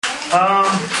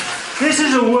This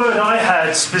is a word I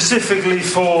had specifically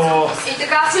for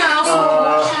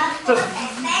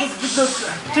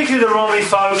particularly the Romi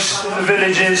folks in the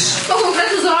villages.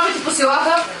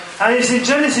 And it's in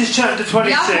Genesis chapter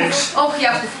 26.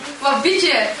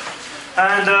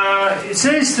 And it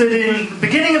says that in the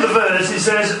beginning of the verse, it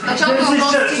says,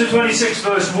 Genesis chapter 26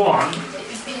 verse 1,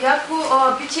 it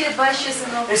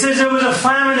says there was a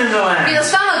famine in the land.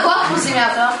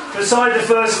 Beside the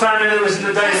first famine that was in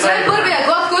the days of Abraham.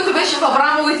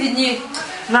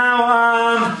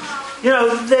 Now,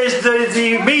 there's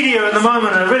the media at the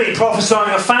moment are really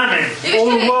prophesying a famine all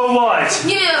worldwide.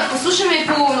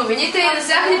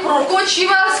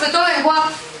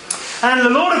 And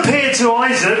the Lord appeared to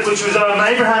Isaac, which was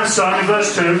Abraham's son, in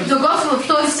verse 2.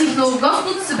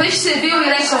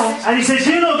 And he says,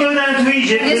 do not go down to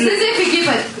Egypt.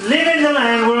 Live in the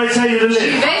land where I tell you to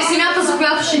live.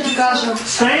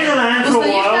 Stay in the land for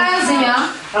a while.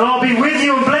 And I'll be with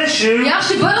you and bless you. Amen.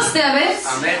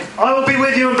 I will be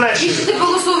with you and bless you.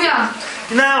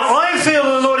 Now, I feel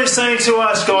the Lord is saying to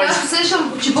us, guys,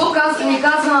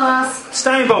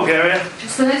 stay in Bulgaria.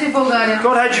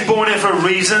 God had you born here for a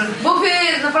reason.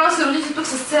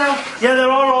 Yeah, there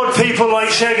are odd people like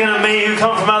Shagan and me who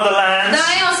come from other lands.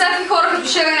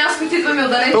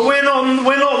 But we're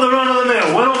not the run of the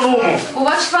mill. We're not normal.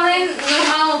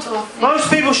 Most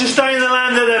people should stay in the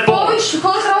land that they're born.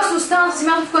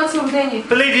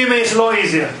 Believe you me, it's a lot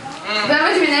easier. I'm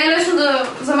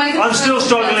still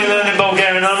struggling learning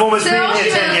Bulgarian. I've almost been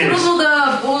here 10 years.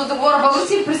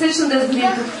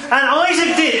 And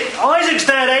Isaac's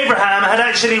dad Abraham had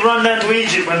actually run down to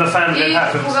Egypt when the famine had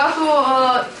happened.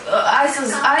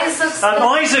 And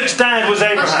Isaac's dad was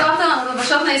Abraham.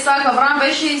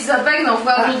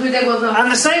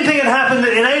 And the same thing had happened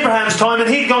in Abraham's time, and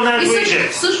he'd gone down to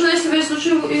Egypt.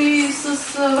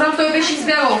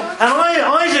 And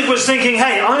Isaac was thinking,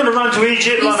 hey, I'm going to run to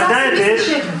Egypt like my dad did.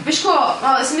 But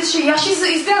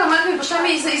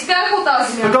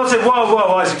God said,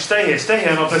 whoa, Isaac, stay here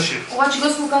and I'll bless you.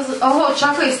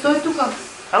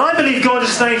 And I believe God is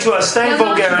saying to us, stay in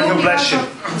Bulgaria and He'll bless you.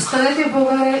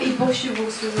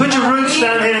 Put your roots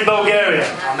down here in Bulgaria.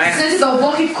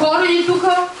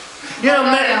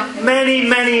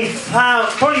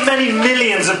 Probably many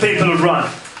millions of people have run.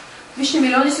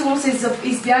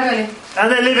 And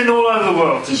they're living all over the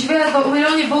world. And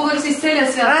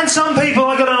some people,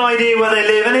 I got an idea where they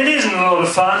live, and it isn't a lot of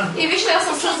fun.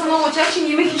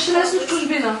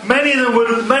 Many of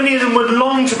them would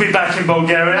long to be back in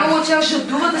Bulgaria.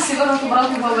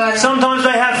 Sometimes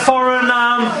they have foreign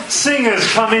singers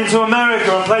come into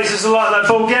America and places like that.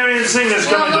 Bulgarian singers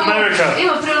come into America.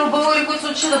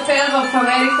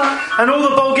 And all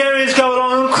the Bulgarians go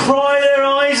along and cry their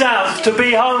eyes out to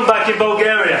be home back in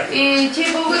Bulgaria.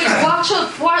 So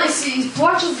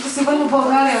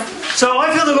I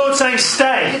feel the Lord saying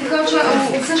stay.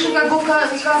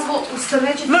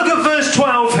 Look at verse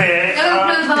 12 here.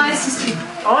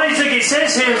 Isaac, it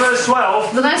says here in verse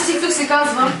 12,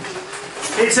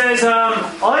 it says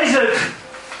Isaac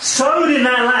sowed in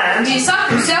that land.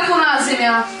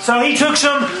 So he took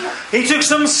some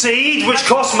seed which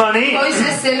cost money. He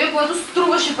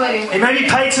maybe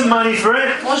paid some money for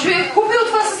it.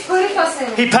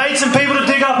 He paid some people to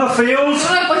dig up a field.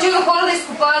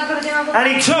 And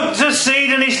he took the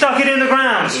seed and he stuck it in the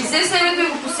ground.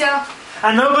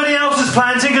 And nobody else was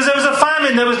planting because there was a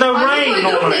famine. There was no rain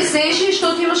normally.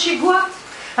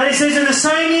 And it says in the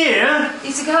same year,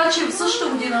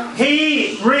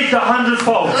 he reaped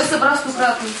 100-fold.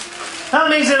 That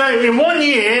means that in 1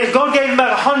 year, God gave him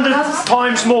about 100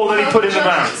 times more than he put in the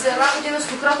ground.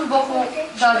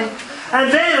 And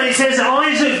then it says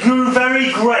Isaac grew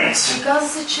very great.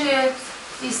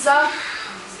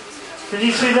 Can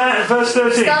you see that in verse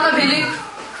 13?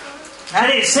 And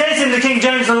it says in the King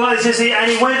James, it says here,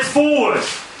 and he went forward.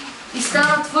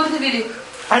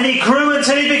 And he grew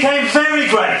until he became very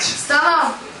great. So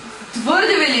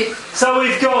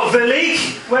we've got Velik.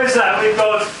 Where's that? We've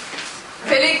got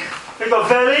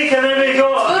Velik, and then we've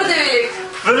got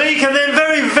Velik, and then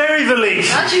very, very Velik.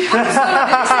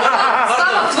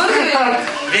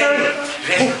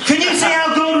 Can you see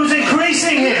how God was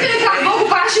increasing him?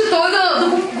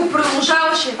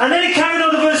 And then it carried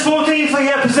on to verse 14, for he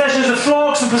had possessions of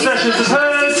flocks and possessions of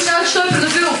herds.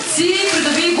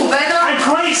 And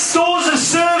great stores of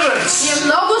servants.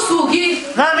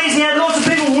 That means he had lots of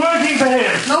people working for him.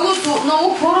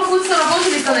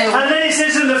 And then it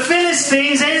says that the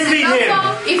Philistines envied him.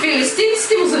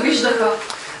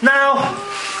 Now,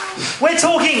 we're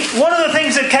talking, one of the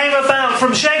things that came about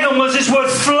from Shagan was this word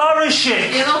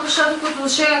flourishing.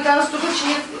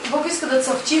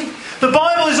 The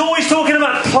Bible is always talking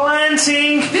about planting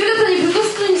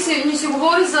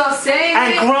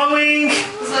and growing.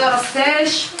 За растеж.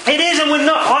 It isn't.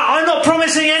 I'm not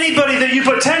promising anybody that you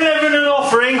put 10 leva in an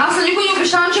offering. Аз на никой не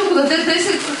обещавам, че ако даде 10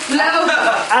 лева в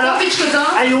копичката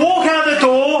and you walk out the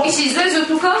door и си излезе от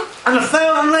тука and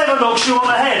 1,000 leva knocks you on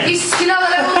the head. И с 1000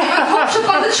 лева ще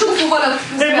падат, ще го повалят.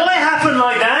 It might happen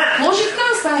like that. Може и така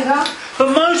да стане, да. But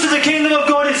most of the kingdom of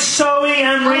God is sowing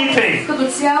and reaping.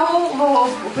 Като цяло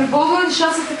при Бога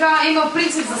нещата са така, има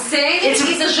принцип за сеяне и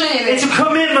за жънене. It's a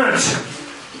commitment.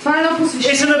 Това е едно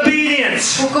посвещение. It's an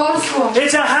obedience. Покорство.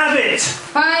 It's a habit.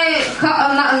 Това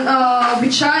е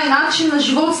обичай, начин на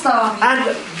живот става. And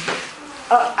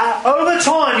over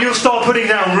time you'll start putting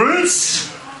down roots.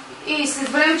 И след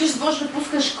време ще започнеш да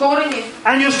пускаш корени.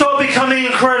 And you'll start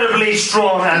becoming incredibly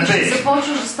strong and big. Ще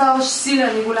започнеш да ставаш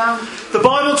силен и голям. The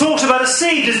Bible talks about a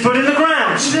seed that's put in the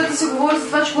ground. Библията се говори за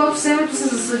това, че когато семето се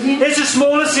засади, it's the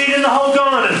smallest seed in the whole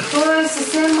garden. То е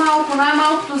съвсем малко,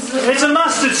 най-малкото за. It's a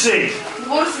mustard seed.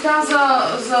 Говори се там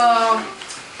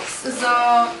за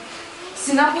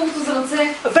синаповото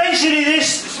зрънце. Eventually this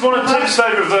is one of Tim's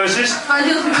favourite verses.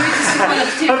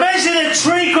 Eventually the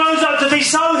tree grows up to be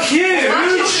so huge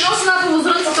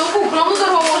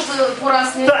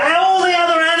that all the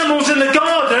other animals in the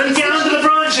garden get under the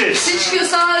branches.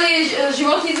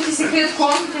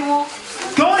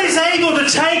 God is able to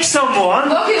take someone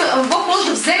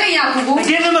and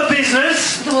give them a business,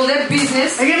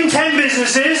 and give them 10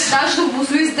 businesses,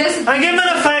 and give them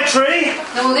a factory,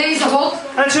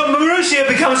 until Marussia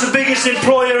becomes the biggest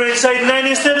employer in Satan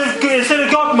instead of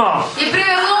Godmar.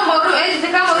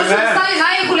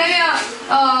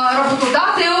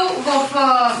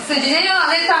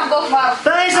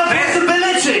 That is a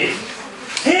possibility.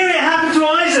 Here it happened to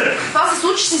Isaac.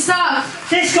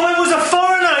 This guy was a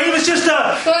foreigner. He was just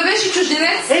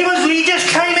he just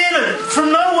came in from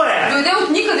nowhere.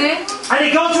 And he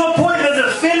got to a point that the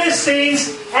Philistines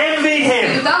envied him.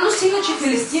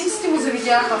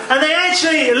 And they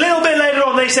actually, a little bit later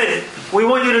on, they said, we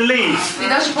want you to leave.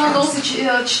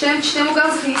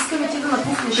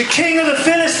 The king of the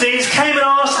Philistines came and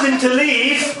asked him to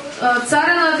leave.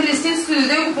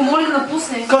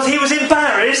 Because he was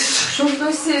embarrassed.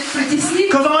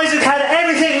 Because Isaac had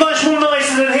everything much more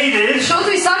nicer than he did.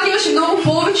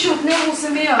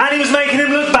 And he was making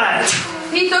him look bad.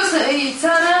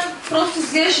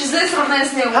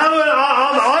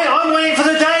 I'm waiting for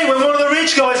the day when one of the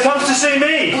rich guys comes to see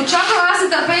me.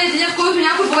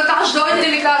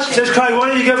 Says, Craig, why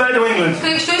don't you go back to England?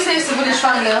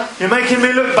 You're making me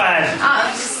look bad.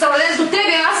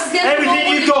 Everything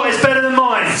you've got is better than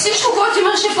mine.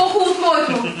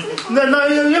 No,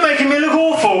 you're making me look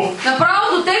awful.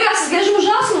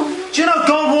 Do you know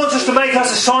God wants us to make us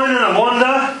a sign and a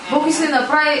wonder?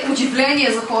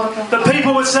 That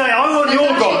people would say, I want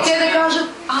your God.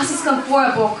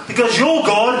 Because your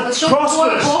God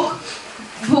prospers.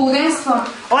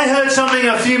 I heard something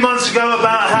a few months ago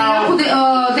about how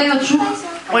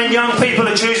when young people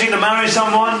are choosing to marry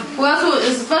someone,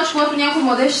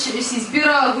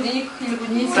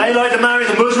 they like to marry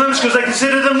the Muslims because they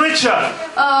consider them richer.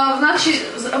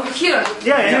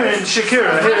 Yeah, here in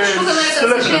Shakira, here in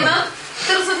Lebanon.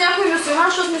 Търсят някой мюсюлман,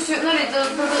 защото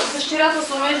дъщерята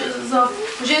са за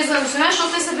мъже за мюсюлман, защото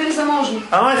те са били заможни.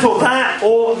 And I thought that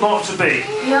ought not to be.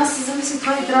 И аз си замислих,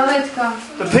 това не трябва да е така.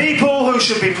 The people who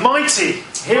should be mighty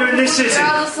here in this city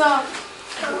трябва да са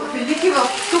велики в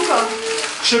тука.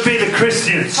 Should be the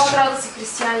Christians. Това трябва да са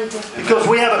християните. Because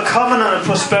we have a covenant of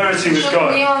prosperity with Защото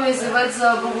God. ние имаме завет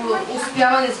за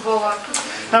успяване с Бога.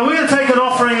 Now we're going to take an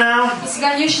offering now. И сега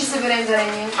ние ще съберем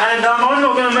дарение. And I'm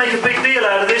not going to make a big deal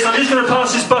out of this. I'm just going to pass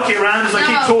this bucket around as I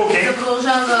keep talking. Да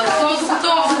продължавам да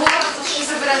ще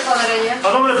съберем това дарение.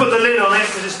 I'm not going to put the lid on it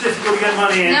because it's difficult to get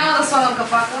money in. Няма да слагам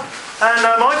капака. And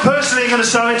I personally am going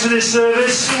to sow into this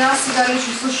service. И аз сега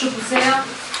лично също посея.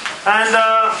 And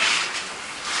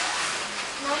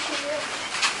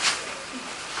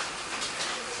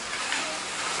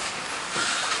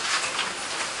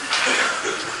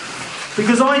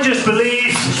because I just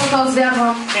believe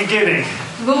in giving.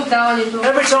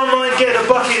 Every time I get a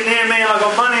bucket near me and I've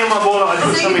got money in my wallet, I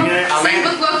put something in it.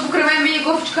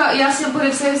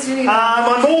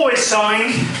 I'm always sowing.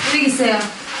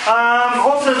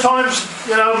 Oftentimes,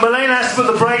 you know, Milena has to put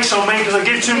the brakes on me because I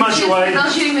give too much away. And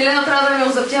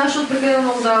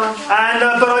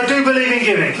but I do believe in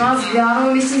giving.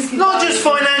 Not just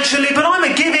financially, but I'm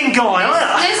a giving guy.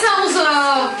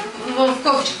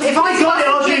 If I got it,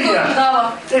 I'll give you.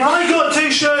 If I got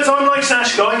 2 shirts, I'm like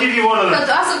Sashka, I'll give you one of them.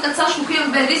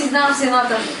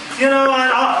 You know,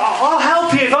 and I'll help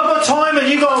you. If I've got time and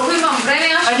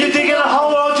you're digging a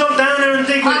hole, I'll jump down there and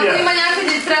dig with you.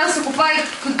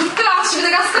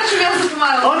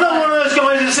 I'm not one of those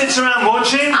guys that sits sits around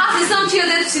watching. Аз не съм тия,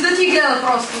 дето си да ти гледа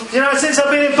просто. You know, since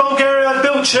I've been in Bulgaria, I've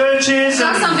built churches.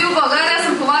 Аз съм бил в България,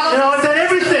 съм помагал. You know, I've done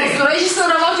everything. Строежи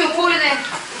съм работил полене.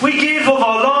 We give of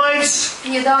our lives.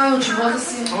 Ние даваме от живота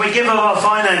си. We give of our И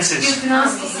finances. от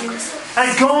финансите си. And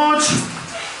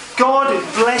God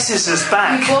blesses us И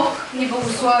back. Бог ни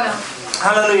благославя.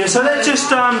 Hallelujah. So let's just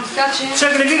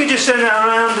second, if you could just send that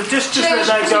around, just let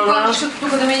that go around.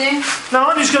 Now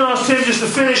I'm just going to ask Tim just to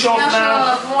finish off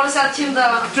now.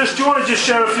 Just do you want to just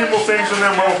share a few more things and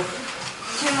then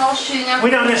we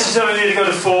don't necessarily need to go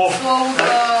to 4.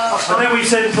 I know we've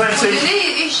said plenty.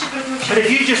 But if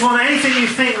you just want anything you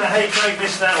think that, hey, Craig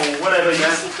missed that or whatever,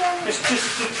 just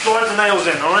drive the nails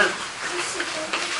in, alright?